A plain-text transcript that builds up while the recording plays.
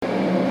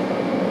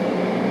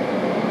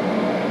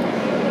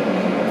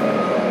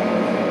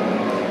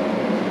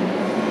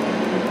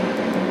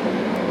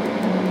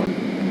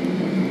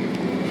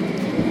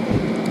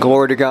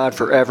to God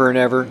forever and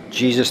ever.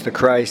 Jesus the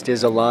Christ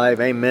is alive.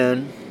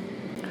 Amen.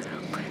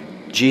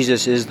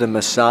 Jesus is the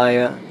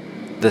Messiah,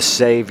 the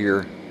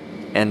Savior,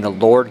 and the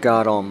Lord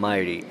God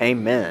Almighty.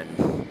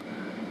 Amen.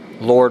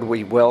 Lord,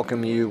 we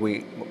welcome you.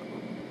 We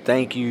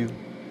thank you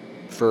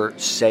for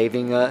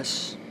saving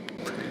us.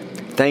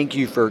 Thank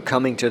you for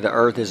coming to the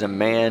earth as a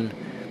man,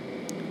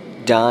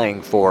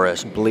 dying for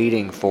us,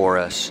 bleeding for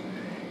us,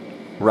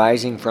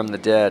 rising from the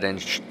dead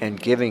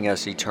and giving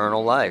us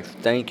eternal life.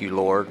 Thank you,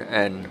 Lord.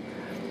 And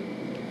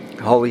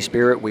Holy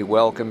Spirit, we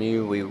welcome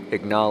you. We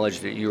acknowledge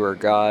that you are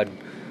God.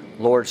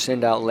 Lord,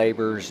 send out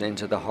laborers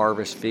into the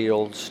harvest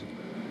fields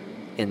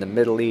in the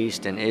Middle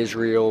East and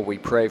Israel. We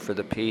pray for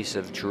the peace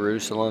of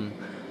Jerusalem.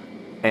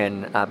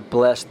 And I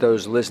bless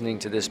those listening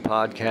to this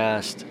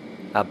podcast.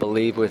 I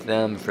believe with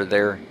them for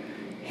their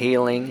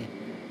healing.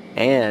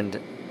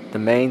 And the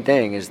main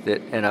thing is that,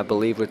 and I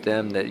believe with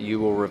them that you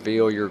will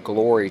reveal your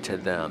glory to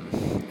them.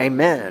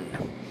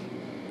 Amen.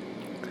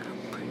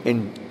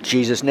 In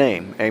Jesus'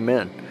 name,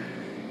 amen.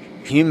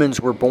 Humans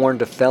were born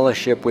to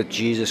fellowship with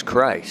Jesus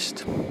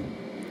Christ.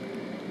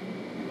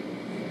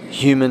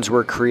 Humans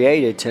were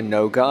created to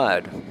know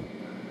God.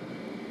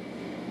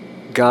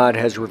 God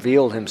has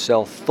revealed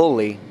himself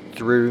fully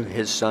through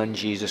his Son,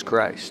 Jesus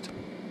Christ.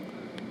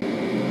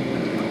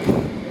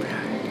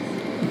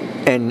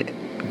 And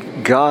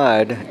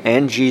God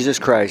and Jesus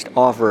Christ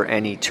offer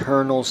an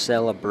eternal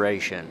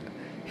celebration,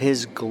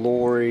 his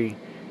glory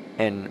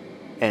and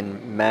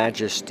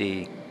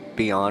majesty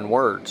beyond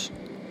words.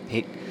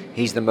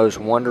 He's the most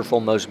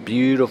wonderful, most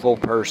beautiful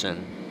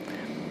person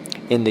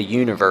in the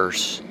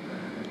universe.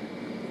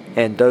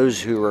 And those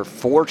who are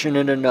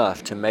fortunate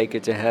enough to make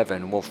it to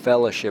heaven will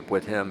fellowship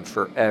with him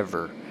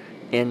forever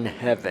in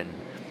heaven.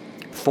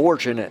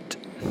 Fortunate.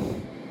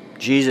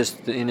 Jesus,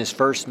 in his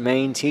first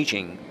main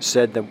teaching,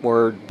 said the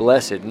word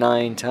blessed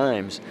 9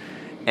 times,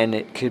 and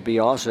it could be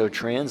also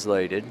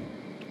translated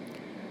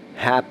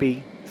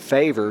happy,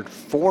 favored,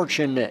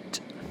 fortunate.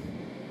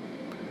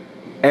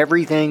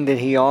 Everything that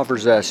he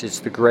offers us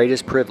is the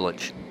greatest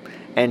privilege.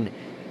 And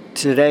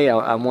today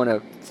I want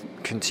to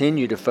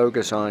continue to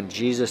focus on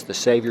Jesus the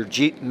Savior,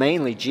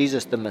 mainly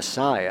Jesus the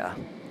Messiah,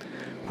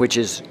 which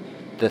is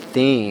the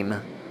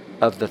theme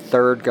of the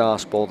third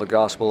gospel, the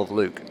Gospel of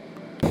Luke.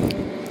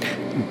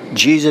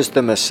 Jesus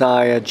the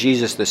Messiah,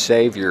 Jesus the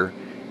Savior,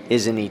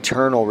 is an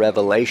eternal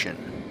revelation.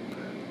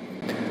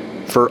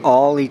 For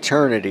all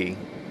eternity,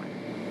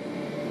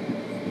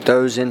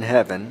 those in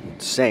heaven,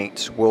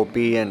 saints, will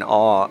be in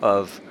awe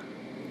of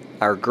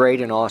our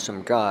great and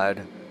awesome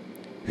God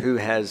who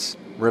has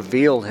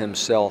revealed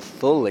himself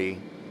fully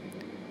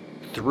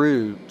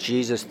through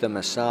Jesus the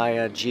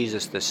Messiah,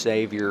 Jesus the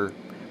Savior,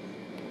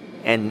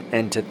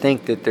 and to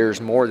think that there's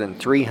more than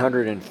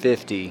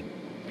 350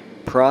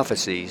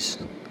 prophecies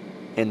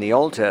in the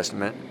Old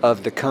Testament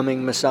of the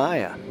coming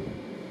Messiah.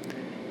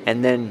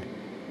 And then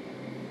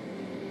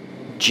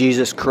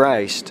Jesus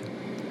Christ,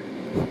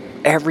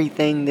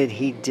 everything that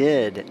he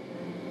did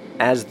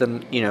as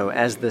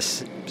the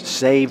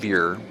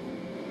Savior,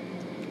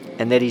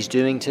 and that he's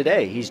doing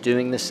today. He's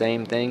doing the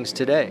same things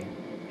today.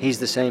 He's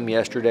the same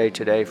yesterday,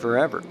 today,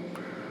 forever.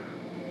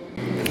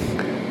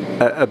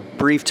 A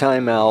brief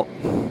time out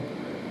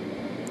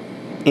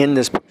in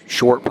this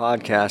short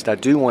podcast, I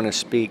do want to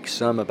speak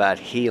some about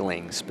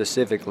healing,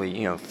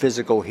 specifically,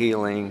 physical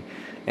healing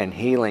and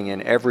healing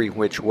in every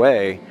which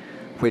way,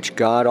 which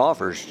God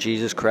offers.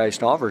 Jesus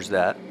Christ offers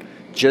that,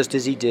 just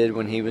as he did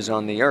when he was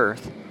on the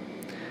earth.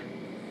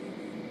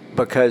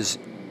 Because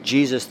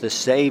Jesus the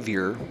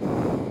Savior,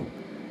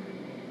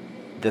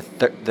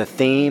 the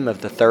theme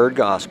of the third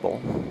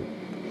gospel,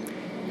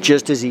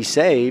 just as he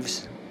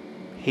saves,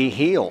 he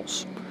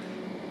heals.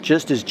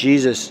 Just as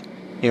Jesus,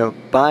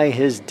 by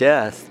his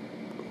death,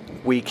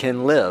 we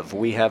can live,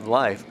 we have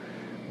life.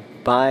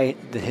 By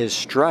his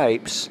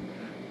stripes,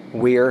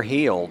 we are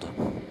healed.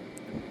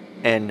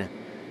 And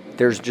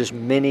there's just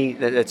many,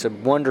 it's a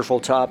wonderful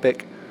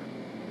topic.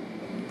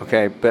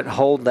 Okay, but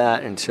hold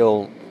that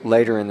until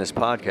later in this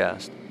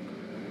podcast.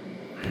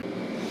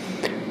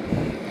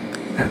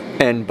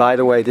 And by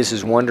the way, this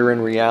is Wonder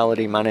in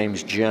Reality. My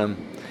name's Jim.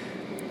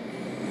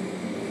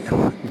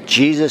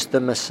 Jesus the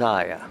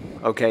Messiah.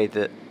 Okay,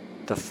 the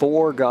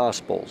 4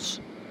 Gospels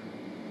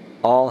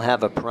all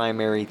have a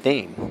primary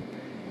theme.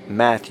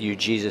 Matthew,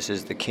 Jesus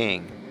is the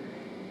King.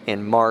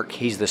 In Mark,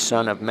 he's the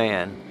Son of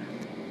Man.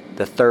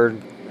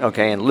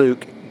 And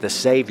Luke, the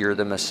Savior,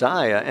 the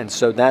Messiah. And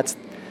so that's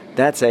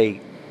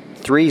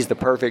 3 is the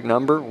perfect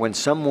number. When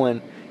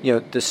someone,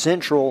 the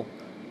central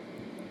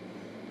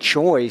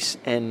choice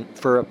and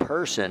for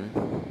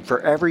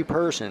every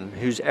person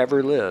who's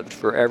ever lived,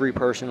 for every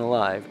person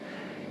alive,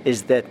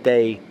 is that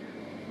they,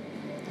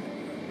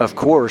 of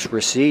course,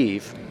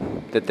 receive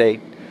the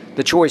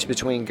choice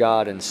between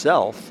God and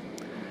self,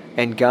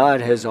 and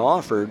God has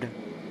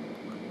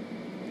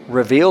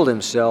revealed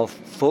himself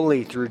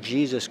fully through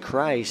Jesus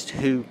Christ,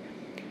 who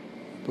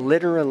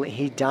literally,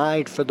 he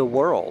died for the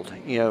world.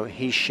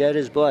 He shed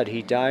his blood.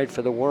 He died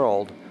for the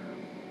world.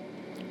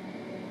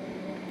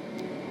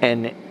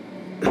 And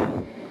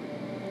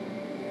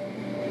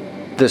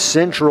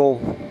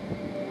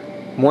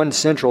one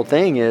central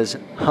thing is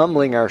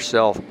humbling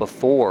ourselves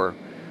before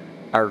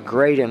our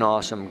great and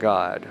awesome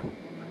God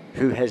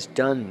who has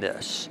done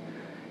this,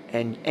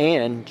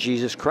 and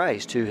Jesus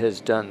Christ who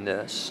has done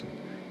this,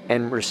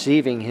 and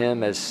receiving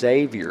Him as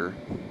Savior.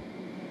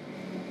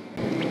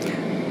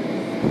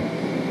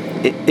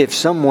 If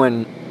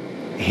someone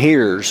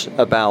hears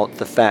about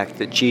the fact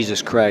that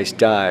Jesus Christ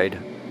died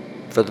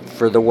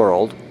for the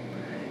world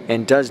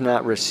and does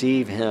not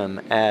receive Him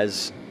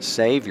as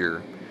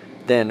Savior,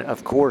 then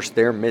of course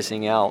they're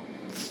missing out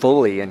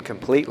fully and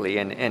completely.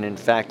 And in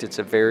fact, it's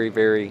a very,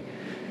 very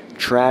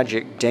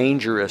tragic,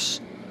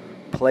 dangerous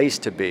place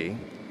to be.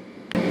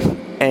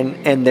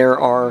 And there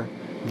are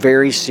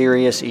very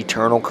serious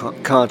eternal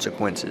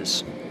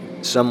consequences.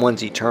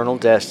 Someone's eternal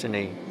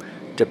destiny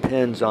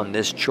depends on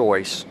this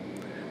choice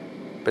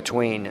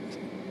between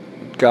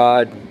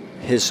God,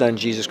 His Son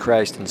Jesus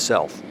Christ, and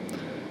self.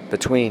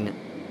 Between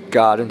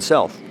God and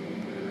self.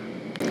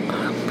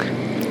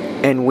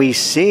 And we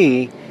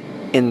see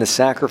in the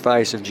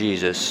sacrifice of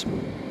Jesus,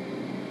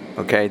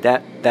 okay,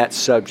 that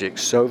subject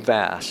so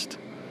vast.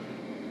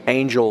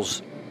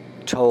 Angels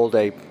told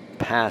a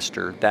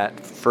pastor that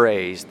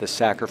phrase, the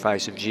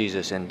sacrifice of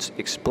Jesus, and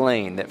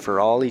explained that for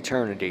all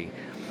eternity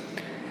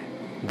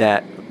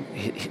that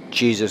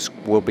Jesus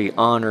will be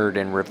honored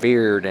and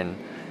revered,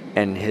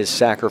 and His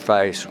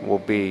sacrifice will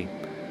be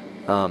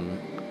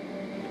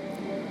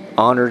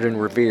honored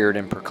and revered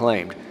and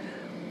proclaimed.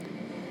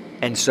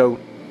 And so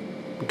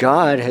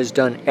God has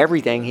done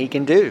everything He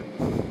can do.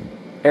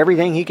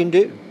 Everything He can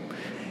do.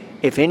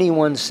 If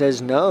anyone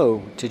says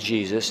no to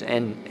Jesus,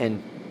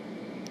 and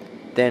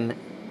then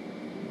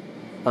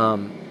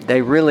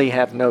they really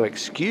have no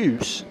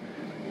excuse.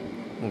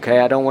 Okay,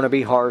 I don't want to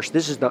be harsh.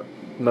 This is the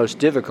most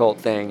difficult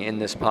thing in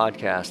this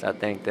podcast, I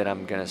think, that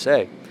I'm going to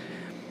say.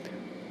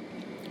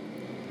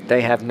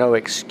 They have no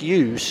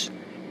excuse,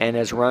 and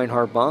as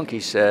Reinhard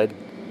Bonnke said,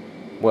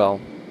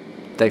 well,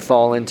 they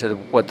fall into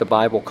what the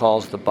Bible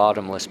calls the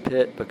bottomless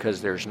pit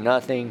because there's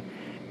nothing.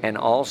 And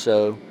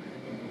also,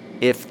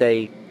 if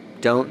they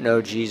don't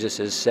know Jesus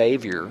as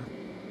Savior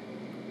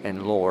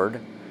and Lord,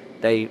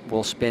 they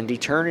will spend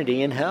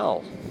eternity in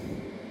hell.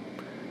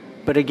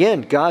 But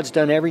again, God's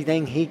done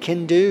everything He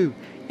can do.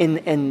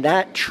 And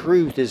that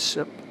truth is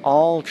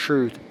all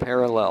truth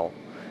parallel.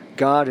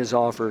 God has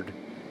offered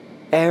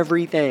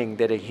everything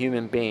that a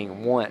human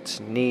being wants,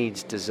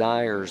 needs,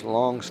 desires,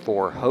 longs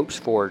for, hopes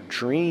for,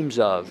 dreams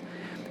of,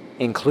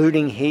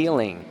 including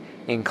healing,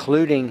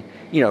 including,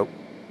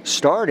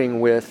 starting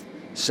with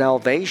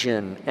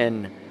salvation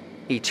and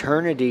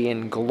eternity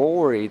and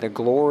glory, the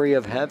glory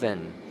of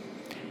heaven,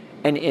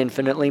 and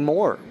infinitely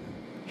more.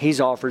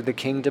 He's offered the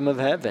kingdom of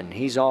heaven.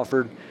 He's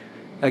offered,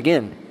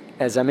 again,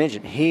 as I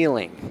mentioned,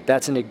 healing.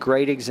 That's a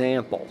great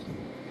example.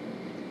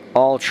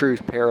 All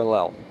truth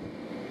parallel.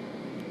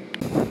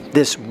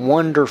 This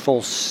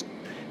wonderful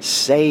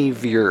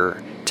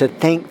Savior, to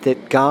think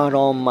that God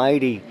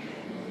Almighty,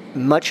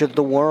 most of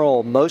the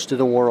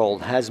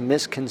world has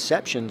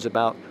misconceptions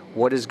about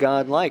what is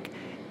God like.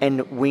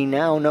 And we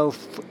now know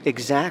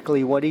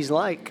exactly what He's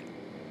like.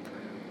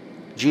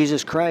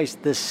 Jesus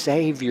Christ, the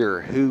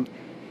Savior,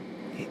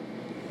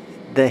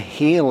 the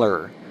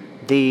healer,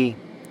 it's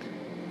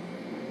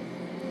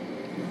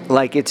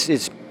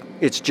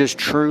just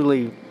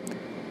truly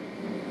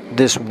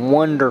this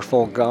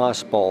wonderful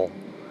gospel.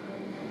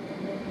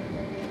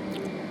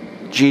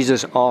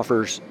 Jesus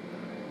offers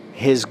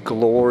His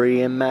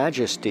glory and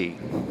majesty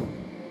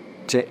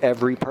to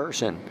every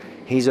person.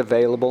 He's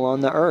available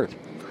on the earth.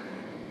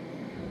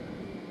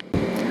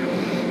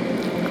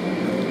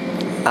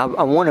 I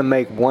want to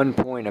make one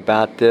point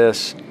about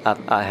this.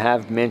 I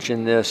have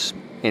mentioned this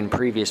in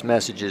previous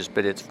messages,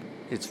 but it's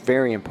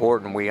very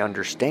important we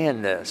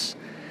understand this.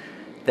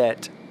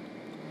 That,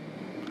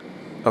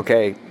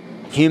 okay,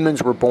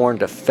 humans were born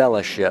to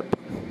fellowship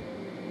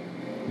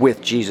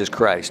with Jesus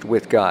Christ,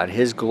 with God.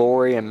 His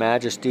glory and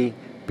majesty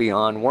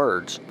beyond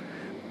words.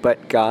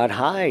 But God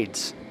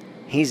hides.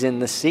 He's in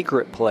the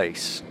secret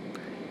place.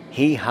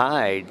 He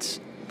hides.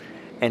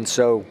 And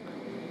so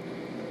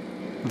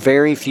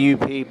very few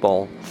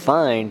people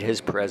find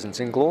His presence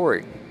and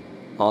glory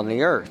on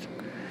the earth.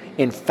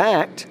 In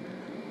fact,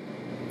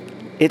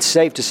 it's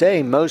safe to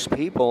say most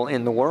people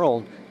in the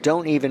world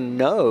don't even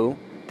know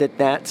that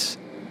that's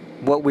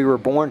what we were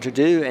born to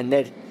do, and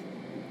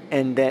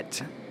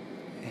that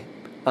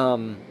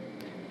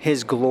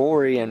His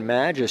glory and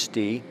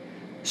majesty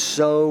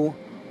so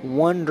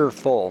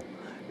wonderful.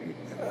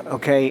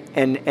 Okay,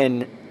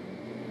 and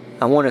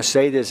I want to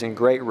say this in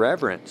great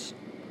reverence.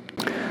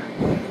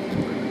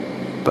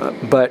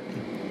 But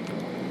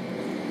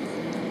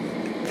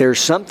there's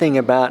something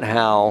about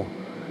how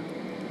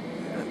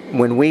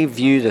when we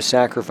view the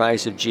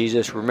sacrifice of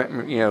Jesus,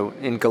 remember,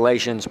 in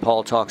Galatians,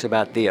 Paul talks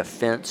about the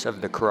offense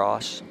of the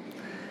cross.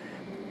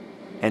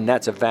 And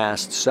that's a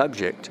vast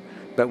subject.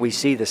 But we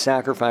see the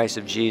sacrifice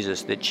of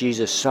Jesus, that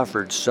Jesus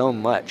suffered so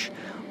much.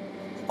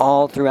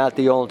 All throughout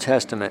the Old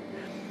Testament,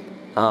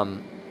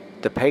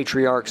 the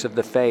patriarchs of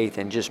the faith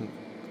and just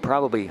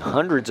probably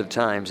hundreds of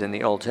times in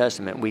the Old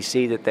Testament, we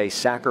see that they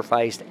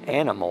sacrificed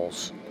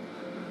animals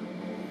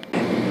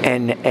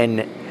and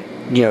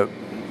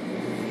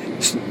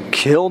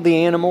killed the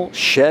animal,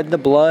 shed the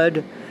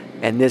blood,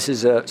 and this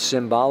is a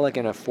symbolic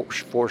and a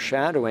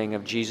foreshadowing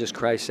of Jesus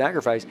Christ's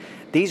sacrifice.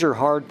 These are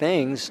hard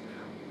things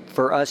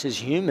for us as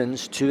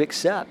humans to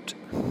accept.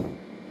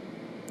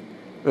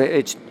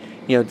 It's,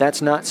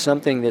 that's not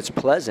something that's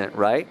pleasant,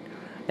 right?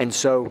 And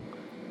so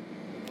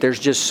there's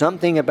just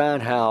something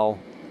about how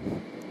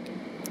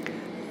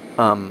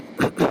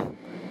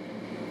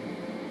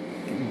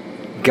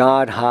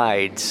God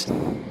hides.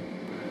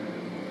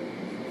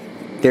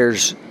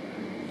 There's,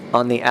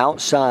 on the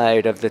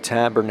outside of the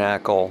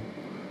tabernacle,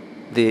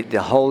 the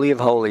Holy of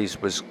Holies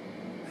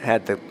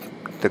had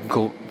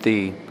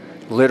the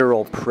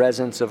literal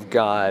presence of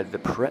God,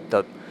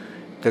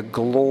 the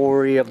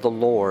glory of the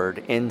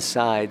Lord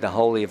inside the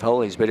Holy of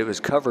Holies, but it was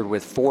covered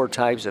with 4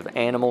 types of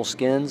animal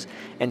skins,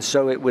 and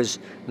so it was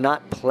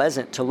not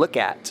pleasant to look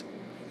at.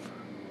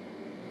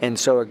 And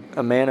so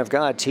a man of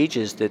God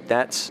teaches that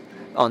that's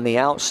on the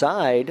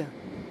outside.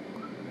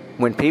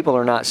 When people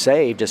are not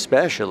saved,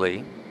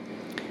 especially,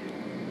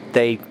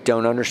 they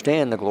don't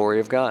understand the glory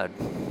of God,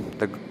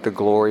 the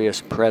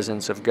glorious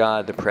presence of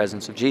God, the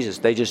presence of Jesus.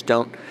 They just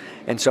don't.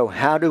 And so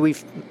how do we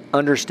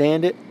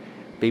understand it?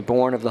 Be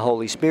born of the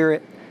Holy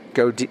Spirit,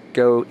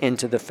 go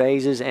into the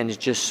phases, and it's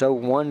just so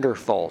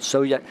wonderful.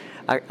 So yeah,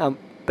 I'm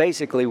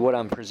basically what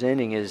I'm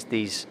presenting is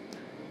these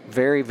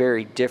very,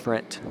 very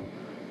different,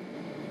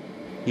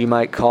 you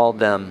might call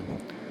them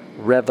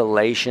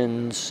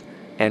revelations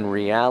and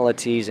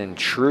realities and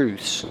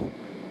truths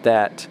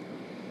that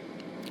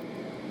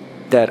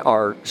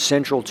are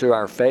central to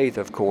our faith,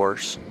 of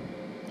course.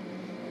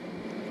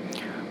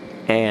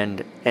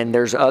 And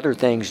there's other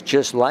things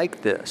just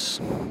like this.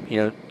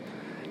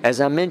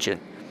 As I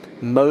mentioned,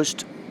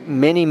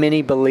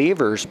 many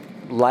believers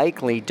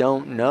likely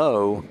don't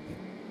know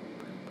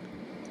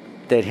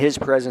that His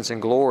presence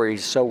and glory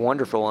is so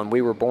wonderful, and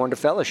we were born to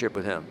fellowship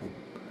with Him.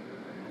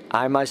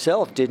 I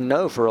myself didn't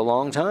know for a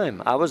long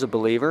time. I was a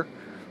believer.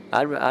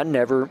 I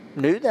never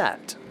knew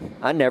that.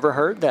 I never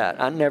heard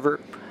that. I never,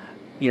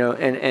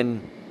 the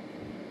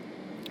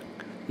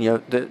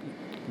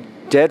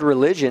dead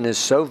religion is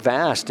so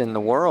vast in the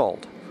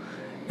world.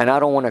 And I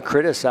don't want to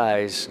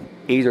criticize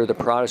either the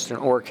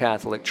Protestant or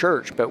Catholic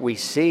Church, but we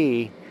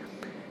see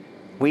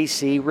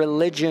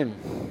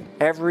religion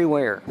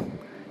everywhere.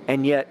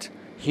 And yet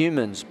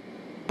humans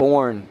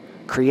born,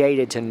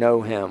 created to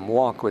know Him,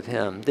 walk with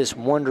Him, this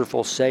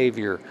wonderful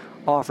Savior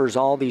offers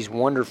all these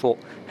wonderful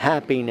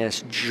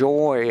happiness,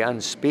 joy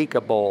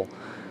unspeakable,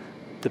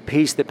 the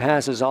peace that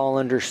passes all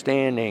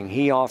understanding.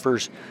 He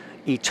offers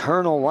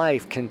eternal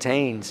life,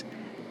 contains.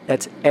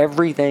 That's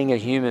everything a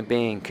human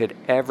being could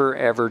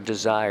ever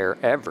desire,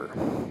 ever.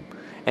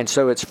 And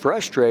so it's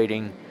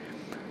frustrating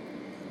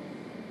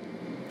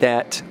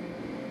that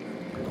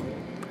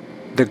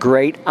the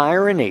great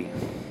irony,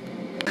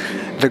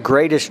 the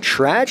greatest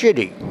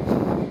tragedy,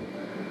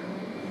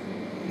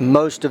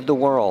 most of the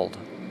world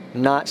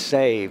not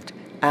saved,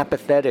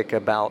 apathetic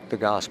about the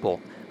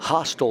gospel,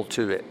 hostile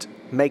to it,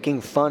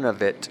 making fun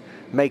of it,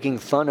 making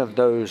fun of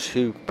those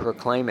who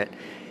proclaim it.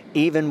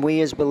 Even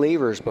we as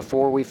believers,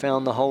 before we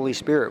found the Holy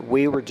Spirit,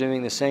 we were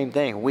doing the same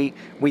thing. We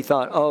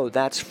thought, oh,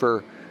 that's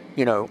for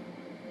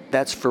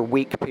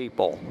weak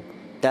people.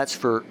 That's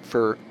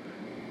for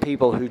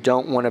people who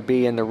don't want to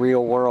be in the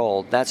real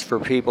world. That's for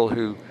people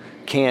who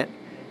can't,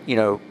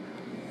 and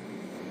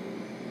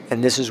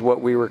this is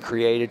what we were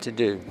created to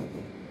do.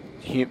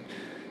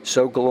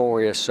 So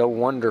glorious, so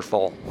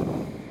wonderful.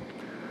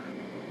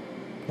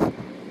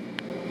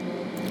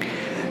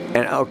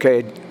 And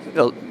okay,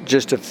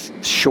 just a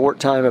short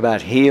time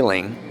about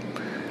healing.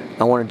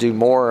 I want to do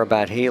more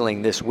about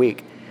healing this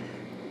week.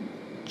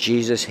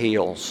 Jesus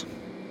heals.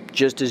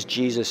 Just as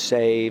Jesus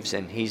saves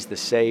and He's the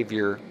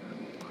Savior,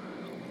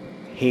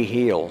 He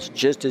heals,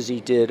 just as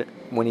He did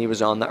when He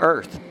was on the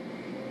earth.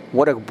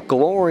 What a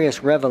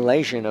glorious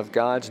revelation of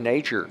God's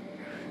nature,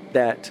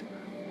 that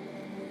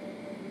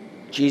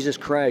Jesus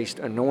Christ,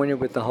 anointed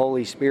with the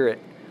Holy Spirit,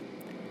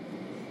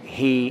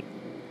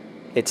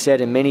 it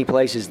said in many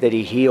places that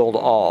He healed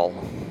all,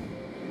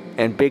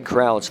 and big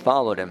crowds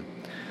followed Him.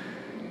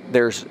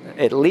 There's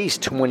at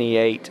least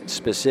 28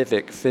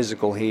 specific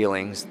physical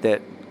healings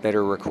that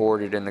are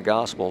recorded in the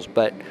Gospels,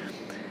 but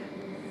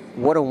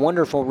what a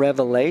wonderful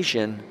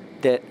revelation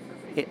that,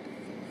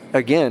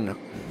 again,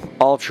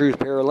 all truth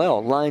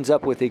parallel, lines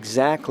up with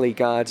exactly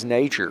God's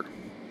nature.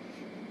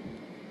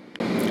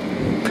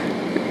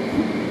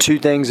 2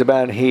 things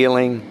about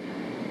healing.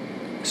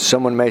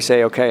 Someone may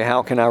say, okay,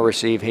 how can I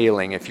receive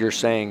healing if you're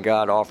saying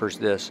God offers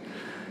this?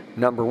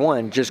 Number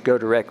 1, just go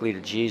directly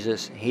to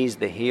Jesus. He's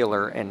the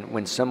healer, and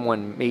when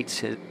someone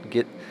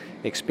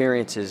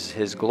experiences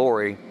His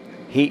glory,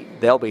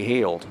 they'll be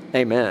healed.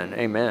 Amen.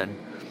 Amen.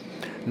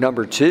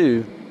 Number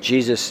 2,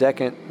 Jesus'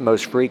 second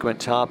most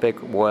frequent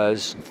topic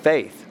was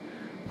faith,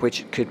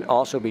 which could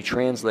also be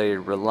translated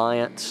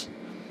reliance,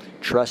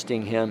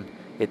 trusting Him.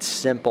 It's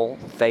simple.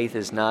 Faith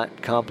is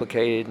not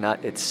complicated.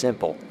 It's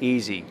simple,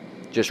 easy.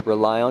 Just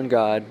rely on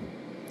God.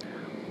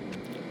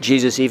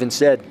 Jesus even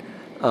said,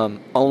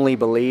 only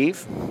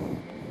believe,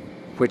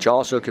 which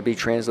also could be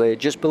translated,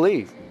 just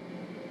believe.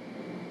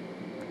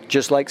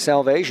 Just like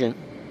salvation,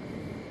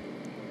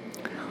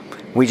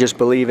 we just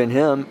believe in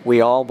Him. We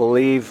all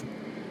believe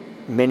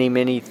many,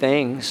 many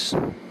things.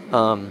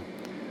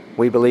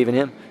 We believe in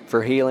Him.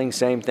 For healing,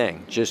 same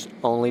thing. Just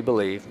only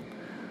believe.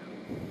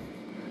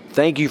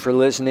 Thank you for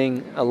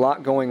listening. A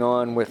lot going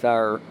on with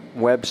our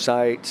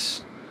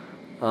websites.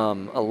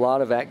 A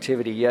lot of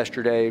activity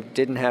yesterday.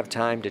 Didn't have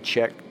time to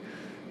check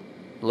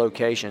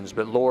locations,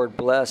 but Lord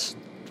bless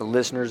the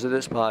listeners of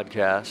this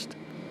podcast,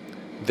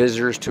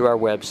 visitors to our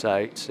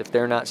websites. If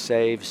they're not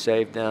saved,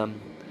 save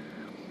them.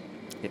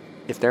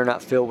 If they're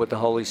not filled with the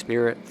Holy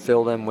Spirit,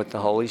 fill them with the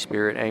Holy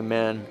Spirit.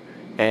 Amen.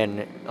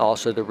 And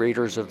also the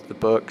readers of the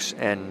books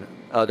and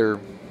other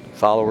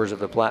followers of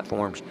the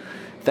platforms.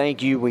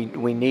 Thank you.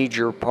 We need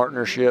your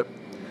partnership,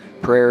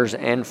 prayers,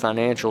 and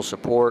financial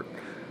support.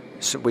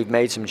 So we've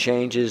made some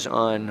changes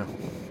on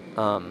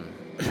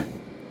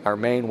our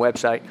main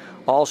website.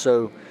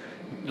 Also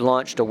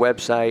launched a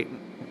website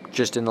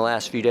just in the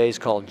last few days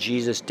called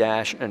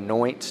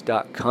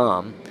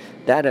jesus-anoints.com.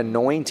 That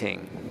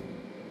anointing,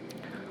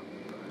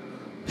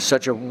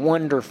 such a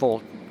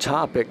wonderful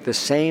topic. The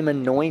same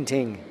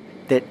anointing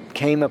that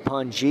came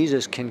upon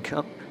Jesus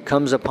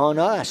comes upon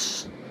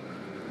us.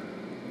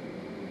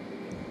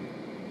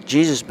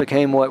 Jesus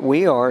became what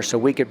we are so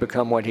we could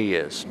become what He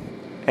is.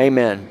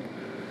 Amen.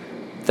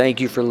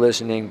 Thank you for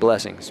listening.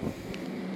 Blessings.